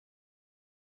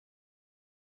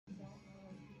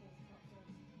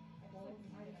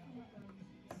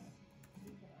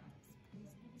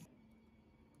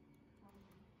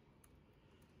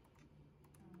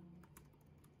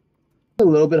a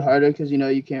little bit harder because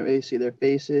you can't really see their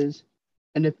faces,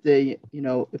 and if they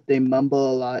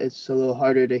mumble a lot, it's a little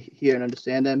harder to hear and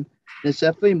understand them. And it's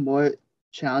definitely more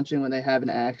challenging when they have an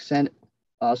accent,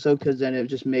 also because then it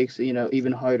just makes it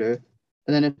even harder.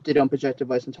 And then if they don't project their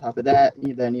voice on top of that,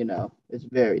 then it's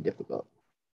very difficult.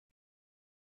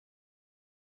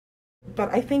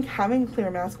 But I think having a clear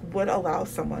mask would allow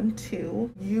someone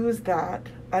to use that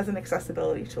as an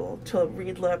accessibility tool to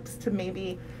read lips, to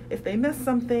maybe, if they miss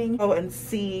something, go and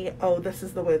see, oh, this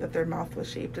is the way that their mouth was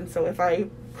shaped. And so if I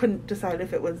couldn't decide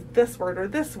if it was this word or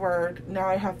this word, now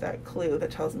I have that clue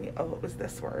that tells me, oh, it was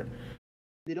this word.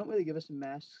 They don't really give us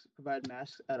masks, provide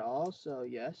masks at all, so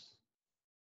yes.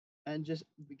 And just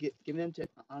giving them to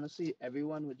honestly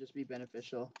everyone would just be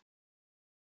beneficial.